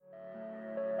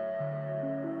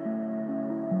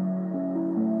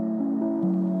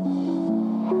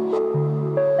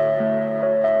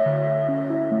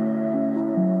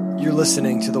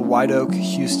listening to the White Oak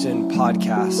Houston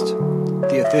podcast,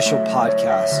 the official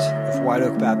podcast of White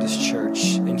Oak Baptist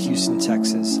Church in Houston,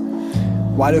 Texas.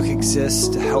 White Oak exists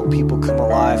to help people come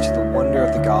alive to the wonder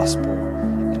of the gospel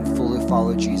and fully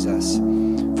follow Jesus.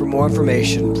 For more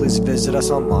information, please visit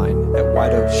us online at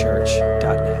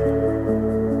whiteoakchurch.net.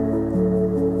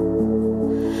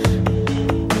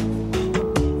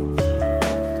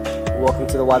 Welcome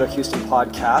to the White Oak Houston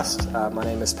podcast. My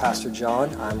name is Pastor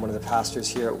John. I'm one of the pastors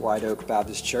here at White Oak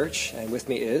Baptist Church, and with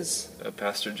me is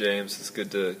Pastor James. It's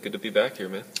good to be back here,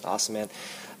 man. Awesome,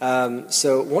 man.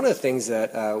 So one of the things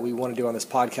that we want to do on this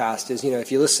podcast is,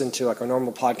 if you listen to like our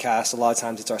normal podcast, a lot of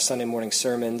times it's our Sunday morning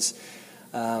sermons,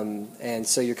 and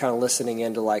so you're kind of listening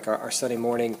into like our Sunday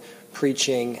morning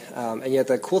preaching. And yet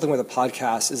the cool thing with a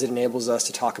podcast is it enables us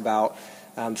to talk about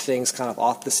things kind of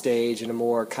off the stage in a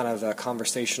more kind of a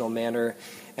conversational manner,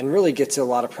 and really get to a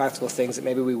lot of practical things that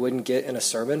maybe we wouldn't get in a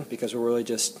sermon because we're really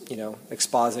just,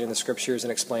 expositing the scriptures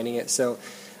and explaining it. So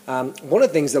one of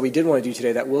the things that we did want to do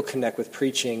today that will connect with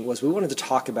preaching was we wanted to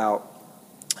talk about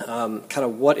kind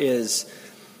of what is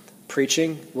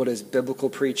preaching, what is biblical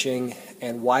preaching,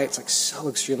 and why it's like so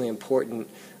extremely important.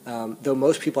 Though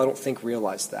most people, I don't think,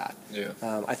 realize that. Yeah.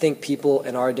 I think people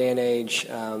in our day and age,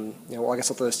 I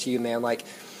guess I'll throw this to you, man, like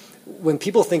when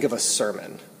people think of a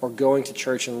sermon or going to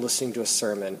church and listening to a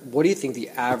sermon, what do you think the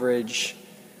average,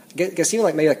 I guess even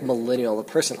like maybe like millennial, the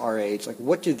person our age, like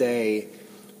what do they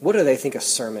think a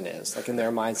sermon is, like in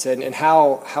their mindset, and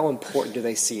how important do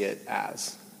they see it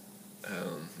as?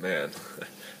 Man,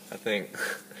 I think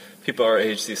people our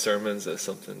age see sermons as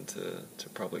something to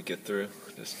probably get through.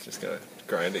 Just gotta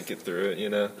grind it, get through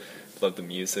it, Love the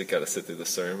music, gotta sit through the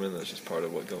sermon. That's just part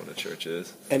of what going to church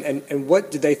is. And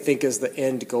what do they think is the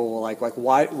end goal? Like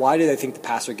why do they think the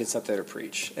pastor gets up there to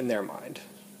preach in their mind?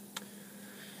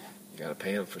 You gotta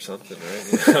pay him for something,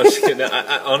 right? I'm just kidding.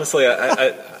 Honestly,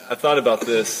 I thought about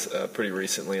this pretty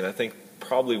recently, and I think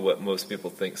probably what most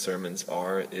people think sermons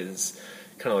are is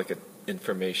kind of like an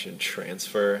information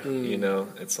transfer.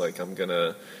 It's like I'm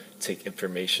gonna take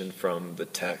information from the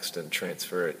text and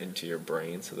transfer it into your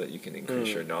brain so that you can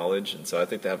increase your knowledge. And so I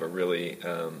think they have a really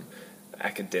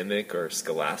academic or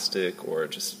scholastic, or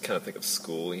just kind of think of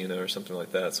school, or something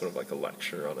like that, sort of like a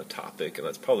lecture on a topic. And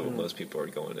that's probably what most people are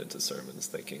going into sermons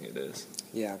thinking it is.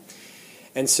 Yeah.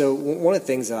 And so one of the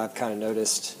things that I've kind of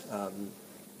noticed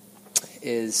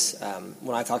is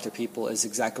when I talk to people is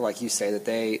exactly like you say, that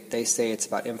they say it's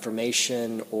about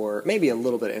information or maybe a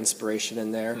little bit of inspiration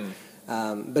in there.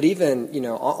 But even,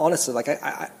 honestly, like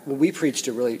we preach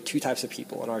to really two types of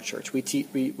people in our church.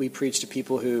 We preach to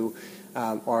people who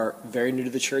are very new to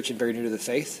the church and very new to the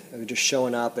faith. They're just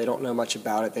showing up. They don't know much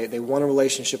about it. They want a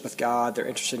relationship with God. They're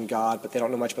interested in God, but they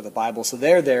don't know much about the Bible. So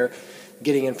they're there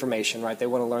getting information, right? They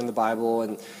want to learn the Bible,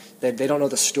 and they don't know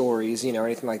the stories, or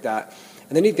anything like that.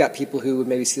 And then you've got people who would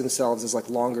maybe see themselves as like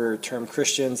longer-term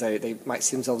Christians. They might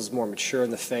see themselves as more mature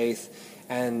in the faith.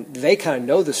 And they kind of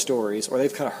know the stories, or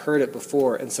they've kind of heard it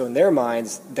before. And so in their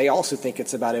minds, they also think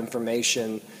it's about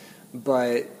information,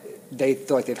 but they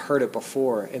feel like they've heard it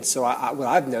before. And so what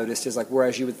I've noticed is like,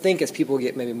 whereas you would think as people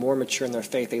get maybe more mature in their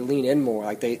faith, they lean in more.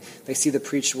 Like they see the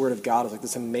preached word of God as like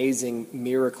this amazing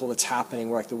miracle that's happening,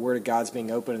 where like the word of God's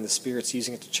being opened and the Spirit's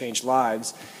using it to change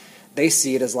lives. They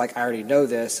see it as like, I already know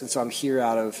this, and so I'm here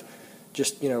out of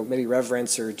just, maybe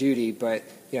reverence or duty, but,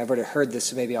 I've already heard this,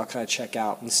 so maybe I'll kind of check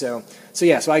out. And so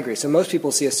I agree. So most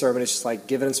people see a sermon, it's just like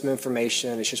giving them some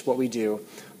information, it's just what we do.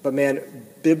 But man,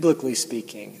 biblically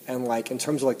speaking, and like in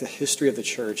terms of like the history of the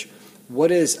church,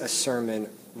 what is a sermon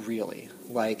really?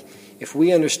 Like, if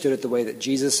we understood it the way that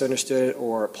Jesus understood it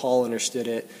or Paul understood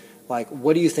it, like,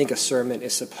 what do you think a sermon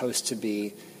is supposed to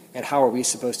be, and how are we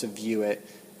supposed to view it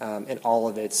in all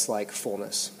of its like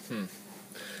fullness?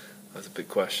 That's a big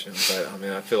question, but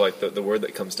I feel like the word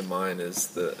that comes to mind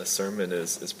is a sermon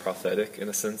is prophetic, in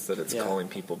a sense that it's calling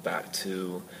people back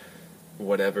to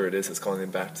whatever it is it's calling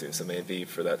them back to. So maybe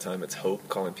for that time it's hope,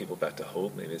 calling people back to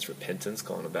hope. Maybe it's repentance,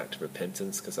 calling them back to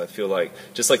repentance. Because I feel like,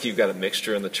 just like you've got a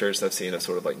mixture in the church, I've seen a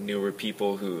sort of like newer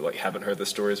people who like haven't heard the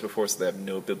stories before, so they have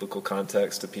no biblical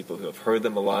context, to people who have heard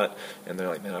them a lot and they're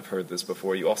like, man, I've heard this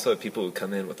before. You also have people who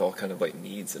come in with all kind of like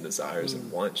needs and desires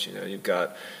and wants. You've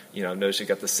got, I've noticed you've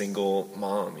got the single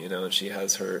mom, and she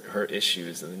has her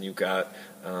issues, and then you've got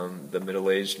the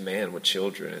middle-aged man with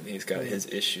children, and he's got his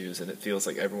issues, and it feels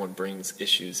like everyone brings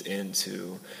issues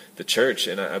into the church,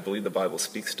 and I believe the Bible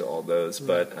speaks to all those.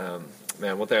 But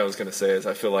man, one thing I was going to say is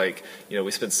I feel like,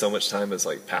 we spend so much time as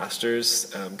like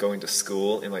pastors going to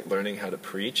school and like learning how to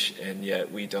preach, and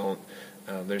yet we don't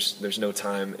there's no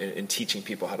time in teaching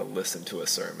people how to listen to a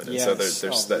sermon. And yes. so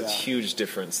there's that huge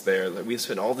difference there. Like we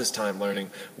spend all this time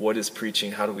learning what is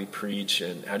preaching, how do we preach,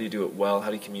 and how do you do it well, how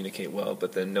do you communicate well,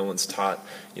 but then no one's taught,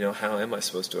 how am I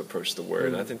supposed to approach the word?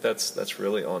 And I think that's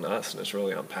really on us, and it's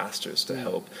really on pastors to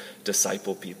help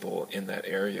disciple people in that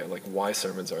area, like why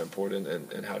sermons are important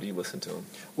and how do you listen to them.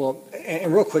 Well,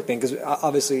 and real quick, because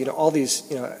obviously, all these,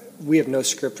 we have no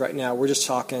script right now. We're just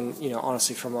talking,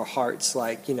 honestly from our hearts,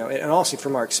 like, and honestly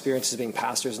from our experiences being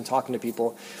pastors and talking to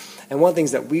people. And one of the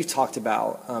things that we've talked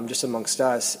about just amongst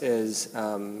us is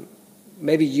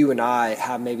maybe you and I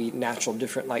have maybe natural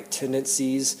different like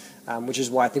tendencies, which is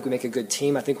why I think we make a good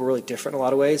team. I think we're really different in a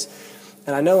lot of ways.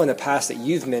 And I know in the past that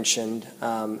you've mentioned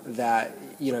that,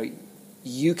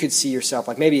 you could see yourself,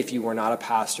 like maybe if you were not a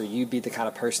pastor, you'd be the kind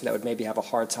of person that would maybe have a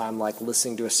hard time like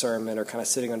listening to a sermon or kind of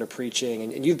sitting under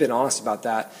preaching. And you've been honest about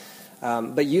that.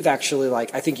 But you've actually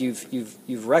like, I think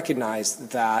you've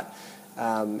recognized that.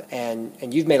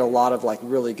 And you've made a lot of like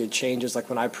really good changes. Like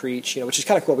when I preach, which is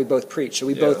kind of cool. We both preach. So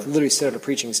we both literally sit under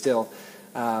preaching still.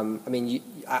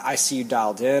 I see you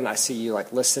dialed in. I see you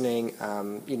like listening,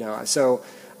 so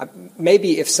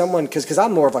maybe if someone, because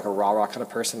I'm more of like a rah-rah kind of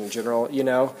person in general,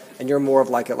 and you're more of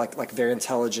like very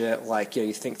intelligent, like,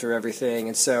 you think through everything.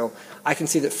 And so I can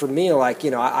see that for me, like,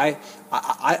 I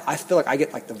feel like I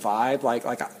get like the vibe, like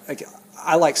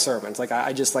I like sermons. Like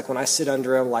I just like when I sit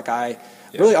under them, like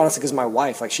really honestly, because my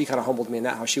wife, like she kind of humbled me in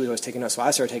that, how she was always taking notes. So I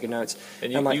started taking notes.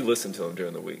 And you listen to them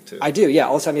during the week too. I do. Yeah.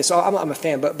 All the time. Yeah. So I'm a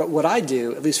fan, but what I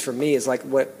do, at least for me, is like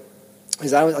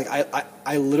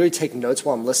I literally take notes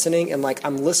while I'm listening, and like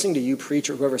I'm listening to you preach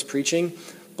or whoever's preaching,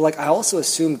 but like I also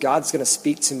assume God's going to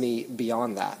speak to me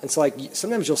beyond that. And so like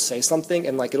sometimes you'll say something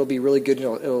and like it'll be really good and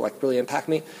it'll like really impact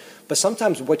me, but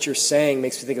sometimes what you're saying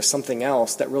makes me think of something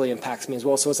else that really impacts me as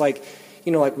well. So it's like,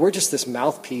 like we're just this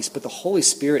mouthpiece, but the Holy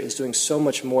Spirit is doing so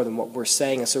much more than what we're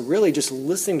saying. And so really just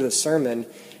listening to the sermon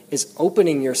is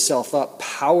opening yourself up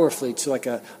powerfully to like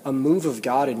a move of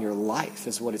God in your life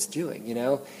is what it's doing,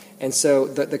 And so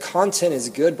the content is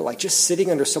good, but like just sitting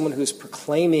under someone who's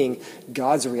proclaiming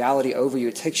God's reality over you,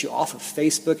 it takes you off of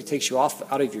Facebook, it takes you out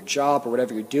of your job or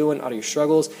whatever you're doing, out of your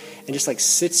struggles, and just like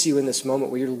sits you in this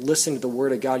moment where you're listening to the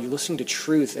Word of God, you're listening to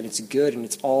truth, and it's good, and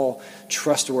it's all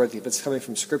trustworthy, but it's coming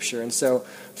from Scripture. And so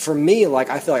for me, like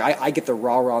I feel like I get the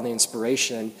rah-rah and the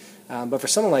inspiration. But for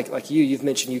someone like you've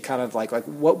mentioned you kind of like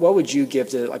what would you give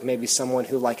to like maybe someone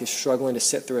who like is struggling to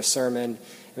sit through a sermon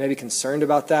and maybe concerned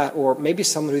about that, or maybe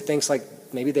someone who thinks like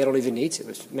maybe they don't even need to,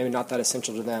 it's maybe not that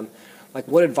essential to them. Like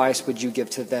what advice would you give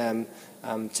to them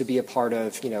to be a part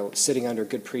of, sitting under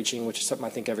good preaching, which is something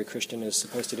I think every Christian is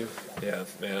supposed to do? Yeah,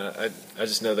 man, I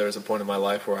just know there was a point in my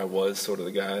life where I was sort of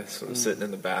the guy sort of sitting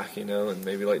in the back, and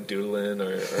maybe like doodling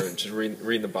or just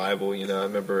reading the Bible. I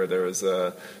remember there was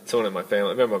someone in my family.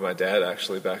 I remember my dad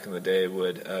actually back in the day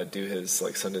would do his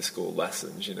like Sunday school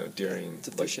lessons, during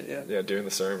during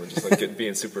the sermon, just like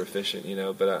being super efficient,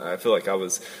 But I feel like I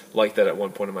was like that at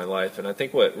one point in my life, and I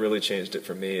think what really changed it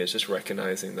for me is just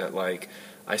recognizing that like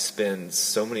I spend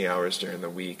so many hours during the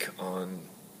week on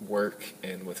work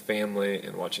and with family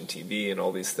and watching TV and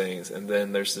all these things, and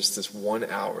then there's just this 1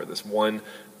 hour, this one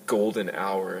golden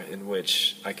hour in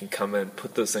which I can come in,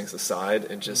 put those things aside,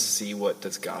 and just see what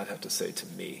does God have to say to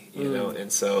me,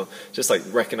 And so just like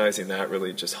recognizing that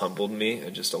really just humbled me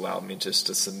and just allowed me just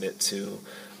to submit to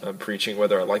preaching,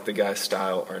 whether I like the guy's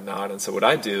style or not. And so what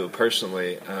I do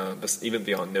personally, even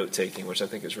beyond note-taking, which I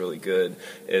think is really good,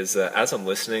 is as I'm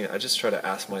listening, I just try to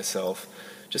ask myself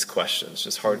just questions,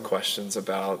 just hard questions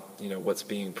about, what's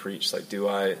being preached. Like, do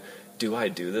I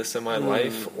do this in my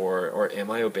life, or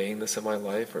am I obeying this in my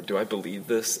life, or do I believe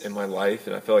this in my life?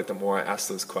 And I feel like the more I ask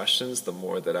those questions, the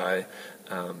more that I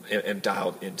am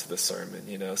dialed into the sermon,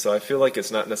 So I feel like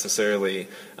it's not necessarily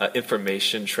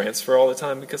information transfer all the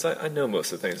time, because I know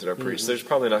most of the things that are preached. There's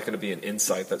probably not going to be an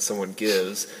insight that someone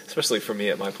gives, especially for me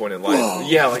at my point in life. Whoa.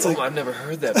 Yeah, like, I've never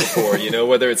heard that before,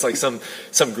 whether it's like some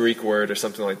Greek word or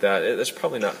something like that. That's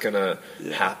probably not going to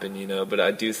happen, But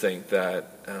I do think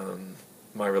that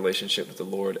my relationship with the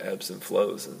Lord ebbs and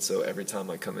flows, and so every time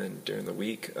I come in during the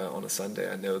week on a Sunday,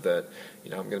 I know that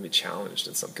I'm going to be challenged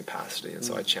in some capacity, and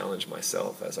so I challenge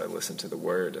myself as I listen to the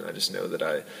Word, and I just know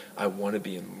that I want to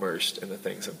be immersed in the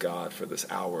things of God for this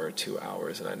hour or 2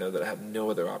 hours, and I know that I have no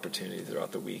other opportunity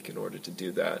throughout the week in order to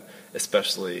do that,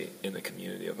 especially in the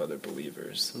community of other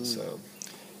believers. So,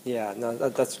 yeah, no,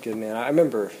 that's good, man. I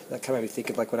remember that kind of made me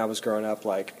thinking like when I was growing up,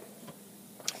 like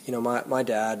my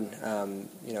dad,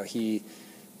 he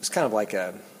was kind of like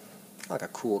a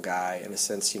cool guy in a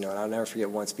sense, and I'll never forget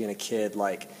once being a kid,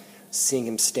 like seeing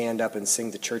him stand up and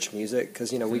sing the church music,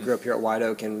 because, we grew up here at White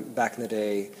Oak, and back in the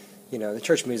day, the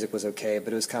church music was okay,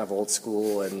 but it was kind of old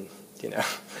school, and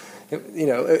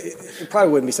it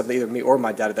probably wouldn't be something either me or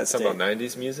my dad at that stage. Talking about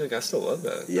 90s music, I still love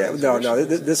that. Yeah,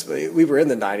 we were in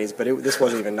the 90s, but this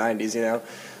wasn't even 90s,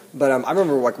 But I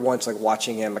remember once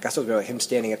watching him, I still remember him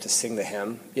standing up to sing the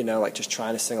hymn, just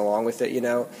trying to sing along with it,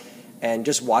 and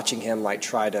just watching him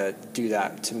try to do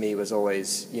that to me was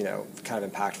always, kind of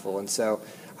impactful. And so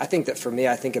I think that for me,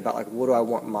 I think about what do I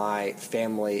want my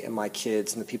family and my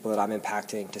kids and the people that I'm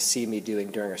impacting to see me doing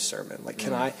during a sermon?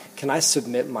 Can I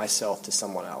submit myself to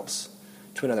someone else,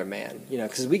 to another man?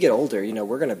 Because as we get older,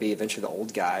 we're going to be eventually the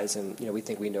old guys, and we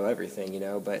think we know everything,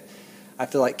 But I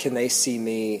feel can they see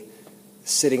me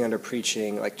sitting under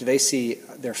preaching? Do they see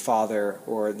their father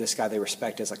or this guy they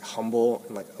respect as humble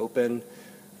and open,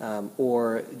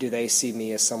 or do they see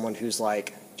me as someone who's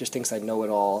just thinks I know it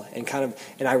all, and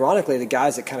ironically, the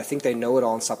guys that kind of think they know it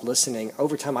all and stop listening,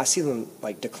 over time I see them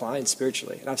decline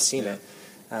spiritually, and I've seen it.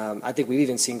 I think we've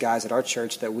even seen guys at our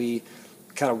church that we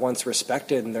kind of once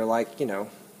respected, and they're I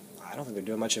don't think they're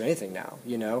doing much of anything now,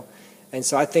 And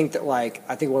so I think that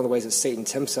one of the ways that Satan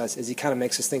tempts us is he kind of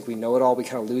makes us think we know it all. We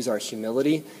kind of lose our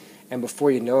humility, and before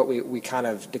you know it, we kind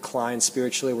of decline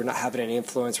spiritually. We're not having any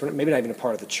influence. We're maybe not even a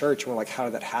part of the church. And we're how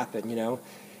did that happen,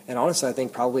 And honestly, I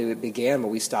think probably it began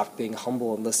when we stopped being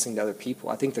humble and listening to other people.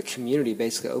 I think the community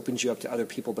basically opens you up to other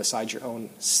people besides your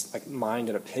own mind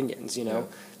and opinions, Yeah.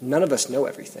 None of us know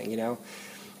everything,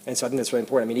 And so I think that's really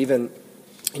important. I mean, even,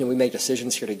 we make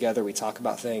decisions here together. We talk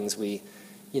about things. We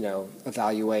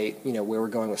evaluate, where we're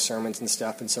going with sermons and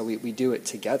stuff. And so we do it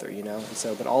together, And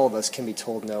so, but all of us can be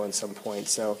told no at some point.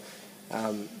 So,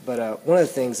 but one of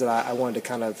the things that I wanted to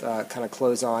kind of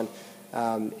close on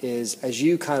is as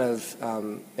you kind of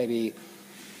maybe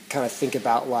kind of think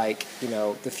about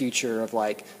the future of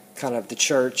kind of the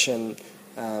church and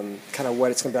kind of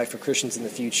what it's going to be like for Christians in the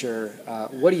future.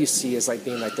 What do you see as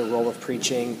being the role of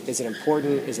preaching? Is it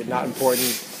important? Is it not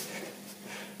important?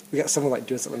 We got someone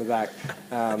doing something in the back.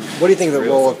 What do you think the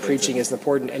role of preaching is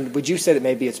important? And would you say that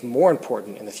maybe it's more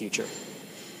important in the future?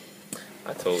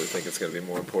 I totally think it's going to be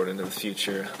more important in the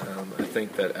future. I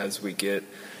think that as we get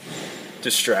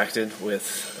distracted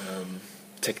with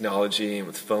technology and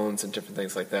with phones and different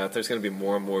things like that, there's going to be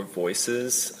more and more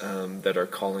voices that are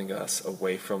calling us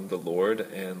away from the Lord.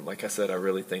 And like I said, I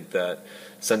really think that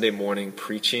Sunday morning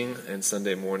preaching and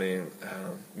Sunday morning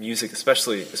music,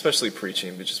 especially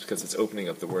preaching, but just because it's opening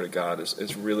up the Word of God,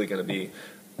 is really going to be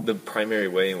the primary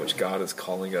way in which God is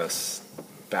calling us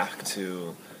back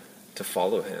to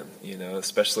follow Him,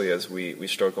 especially as we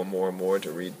struggle more and more to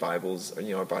read Bibles,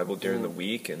 our Bible during the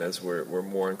week, and as we're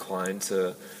more inclined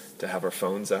to have our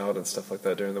phones out and stuff like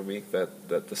that during the week, that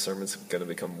the sermon's going to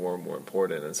become more and more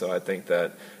important. And so I think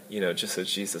that, just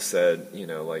as Jesus said,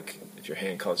 if your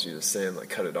hand causes you to sin,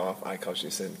 cut it off. I cause you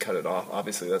to sin, cut it off.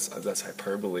 Obviously that's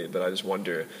hyperbole, but I just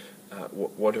wonder,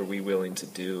 what are we willing to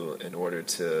do in order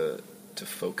to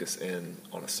focus in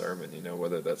on a sermon,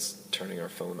 whether that's turning our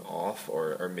phone off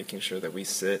or making sure that we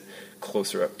sit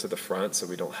closer up to the front so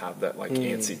we don't have that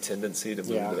antsy tendency to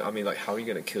move. Yeah. How are you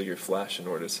going to kill your flesh in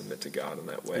order to submit to God in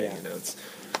that way? Yeah. It's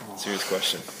a serious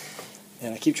question.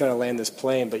 And I keep trying to land this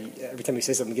plane, but every time you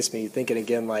say something, it gets me thinking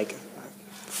again,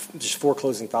 just 4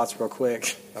 closing thoughts real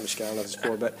quick. I'm just kidding, I don't know if it's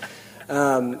 4, but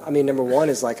number one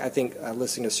is I think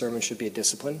listening to sermons should be a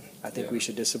discipline. I think we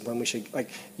should discipline. We should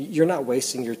you're not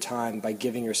wasting your time by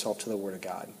giving yourself to the Word of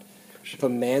God. Sure. If a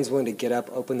man's willing to get up,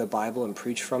 open the Bible, and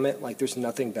preach from it, there's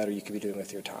nothing better you could be doing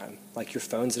with your time. Your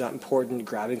phone's not important.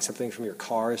 Grabbing something from your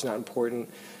car is not important.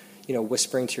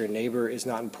 Whispering to your neighbor is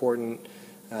not important.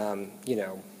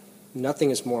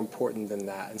 Nothing is more important than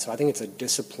that. And so I think it's a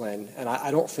discipline. And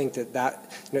I don't think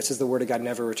that it says the Word of God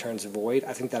never returns void.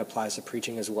 I think that applies to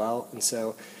preaching as well. And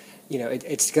so,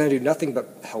 it's going to do nothing but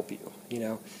help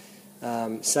you,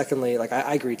 Secondly,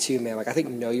 I agree too, man. I think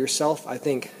know yourself. I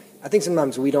think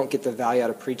sometimes we don't get the value out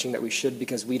of preaching that we should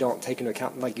because we don't take into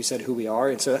account, like you said, who we are.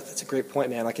 And so that's a great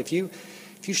point, man. If you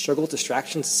struggle with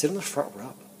distractions, sit in the front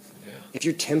row. If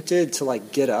you're tempted to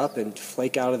get up and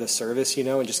flake out of the service,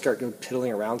 and just start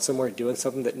piddling around somewhere, doing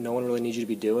something that no one really needs you to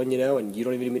be doing, and you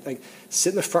don't even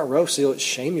sit in the front row so you'll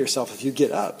shame yourself if you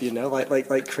get up,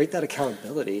 create that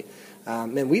accountability.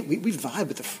 Man, we vibe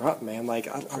at the front, man. I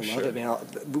love it, man.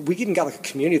 We even got a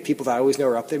community of people that I always know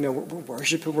are up there, man. We're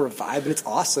worshiping, we're vibing, it's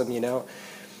awesome,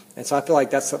 And so I feel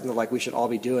that's something that we should all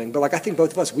be doing. But I think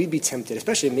both of us, we'd be tempted,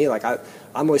 especially me. I'm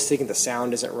always thinking the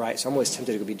sound isn't right, so I'm always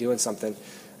tempted to be doing something.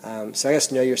 So I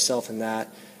guess know yourself in that.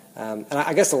 And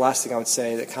I guess the last thing I would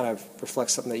say that kind of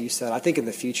reflects something that you said, I think in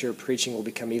the future preaching will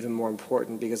become even more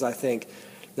important because I think,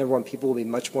 number one, people will be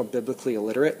much more biblically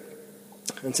illiterate.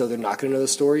 And so they're not going to know the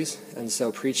stories. And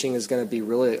so preaching is going to be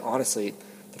really, honestly,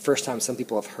 the first time some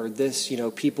people have heard this.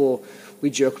 We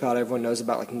joke about, everyone knows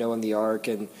about like Noah and the ark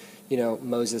and,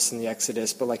 Moses and the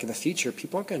Exodus, but like in the future,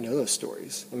 people aren't going to know those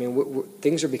stories. I mean,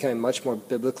 things are becoming much more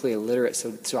biblically illiterate.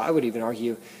 So I would even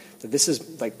argue that this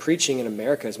is like preaching in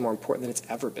America is more important than it's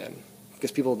ever been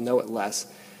because people know it less.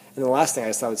 And the last thing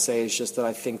I would say is just that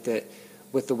I think that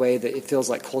with the way that it feels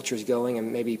like culture is going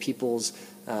and maybe people's,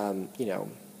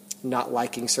 not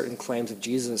liking certain claims of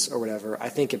Jesus or whatever, I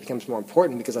think it becomes more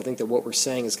important because I think that what we're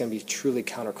saying is going to be truly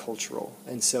countercultural.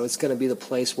 And so it's going to be the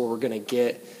place where we're going to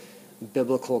get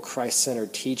biblical,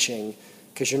 Christ-centered teaching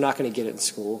because you're not going to get it in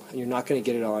school and you're not going to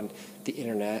get it on the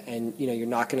internet and, you're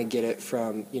not going to get it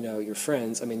from, your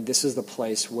friends. I mean, this is the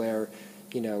place where,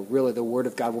 really the Word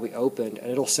of God will be opened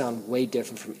and it'll sound way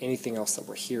different from anything else that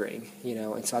we're hearing,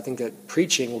 And so I think that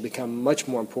preaching will become much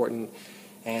more important.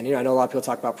 And, I know a lot of people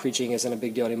talk about preaching isn't a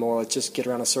big deal anymore. Let's just get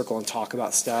around a circle and talk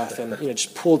about stuff and,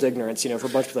 just pulled ignorance, for a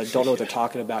bunch of people that don't know what they're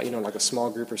talking about, like a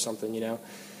small group or something,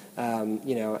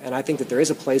 and I think that there is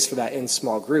a place for that in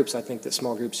small groups. I think that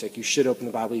small groups, like you should open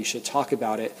the Bible, you should talk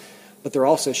about it, but there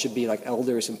also should be like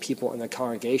elders and people in the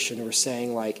congregation who are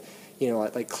saying like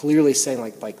clearly saying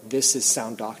like this is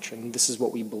sound doctrine, this is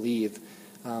what we believe.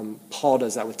 Paul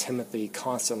does that with Timothy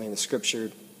constantly in the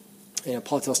Scripture.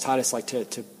 Paul tells Titus like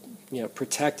to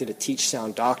protect and to teach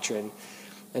sound doctrine.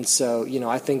 And so,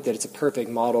 I think that it's a perfect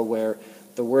model where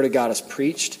the Word of God is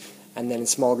preached, and then in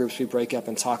small groups we break up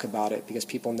and talk about it because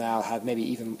people now have maybe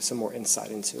even some more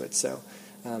insight into it. So,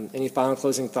 any final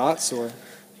closing thoughts? Or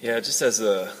yeah, just as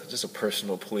a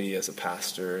personal plea as a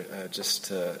pastor, just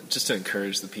to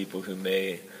encourage the people who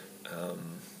may,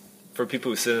 for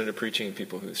people who sit under preaching and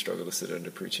people who struggle to sit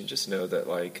under preaching, just know that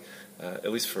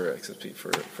at least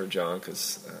for John,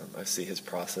 because I see his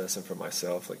process, and for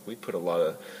myself, we put a lot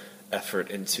of effort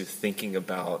into thinking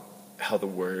about how the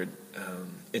Word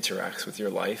interacts with your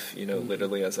life.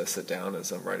 Literally as I sit down,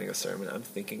 as I'm writing a sermon, I'm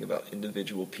thinking about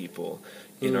individual people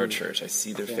in our church. I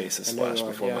see their faces flash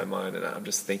before my mind, and I'm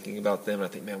just thinking about them. And I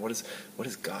think, man, what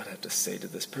does God have to say to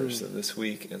this person this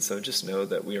week? And so just know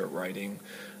that we are writing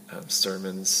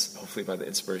sermons, hopefully by the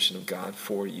inspiration of God,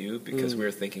 for you, because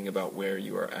we're thinking about where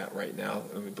you are at right now,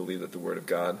 and we believe that the Word of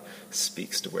God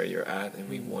speaks to where you're at, and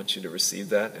we want you to receive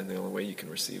that, and the only way you can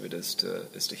receive it is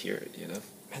to hear it.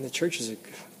 Man, the church is a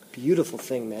beautiful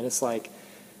thing, man. It's like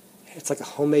a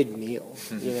homemade meal.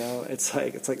 It's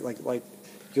like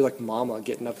you're like mama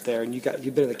getting up there, and you've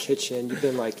been in the kitchen, you've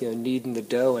been kneading the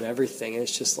dough and everything, and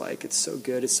it's just it's so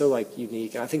good, it's so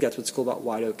unique. And I think that's what's cool about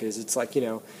White Oak is it's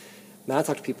now I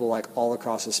talk to people all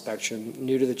across the spectrum,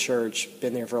 new to the church,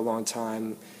 been there for a long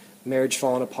time, marriage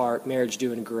falling apart, marriage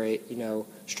doing great,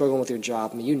 struggling with your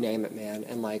job, I mean, you name it, man.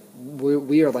 And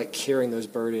we are carrying those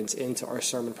burdens into our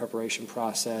sermon preparation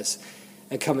process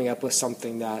and coming up with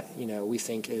something that, we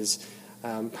think is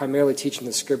primarily teaching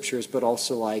the Scriptures, but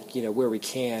also where we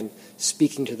can,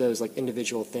 speaking to those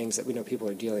individual things that we know people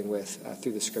are dealing with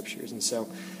through the Scriptures. And so,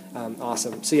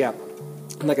 awesome. So yeah,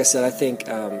 like I said, I think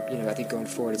going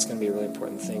forward it's going to be a really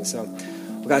important thing. So,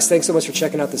 well, guys, thanks so much for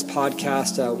checking out this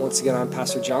podcast. Once again, I'm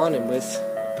Pastor John, and with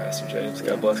Pastor James.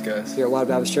 God bless, guys. Here at Wild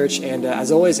Baptist Church. And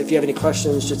as always, if you have any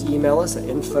questions, just email us at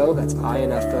info, that's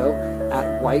info,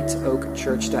 at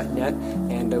whiteoakchurch.net.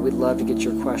 And we'd love to get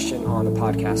your question on the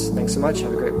podcast. Thanks so much.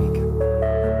 Have a great week.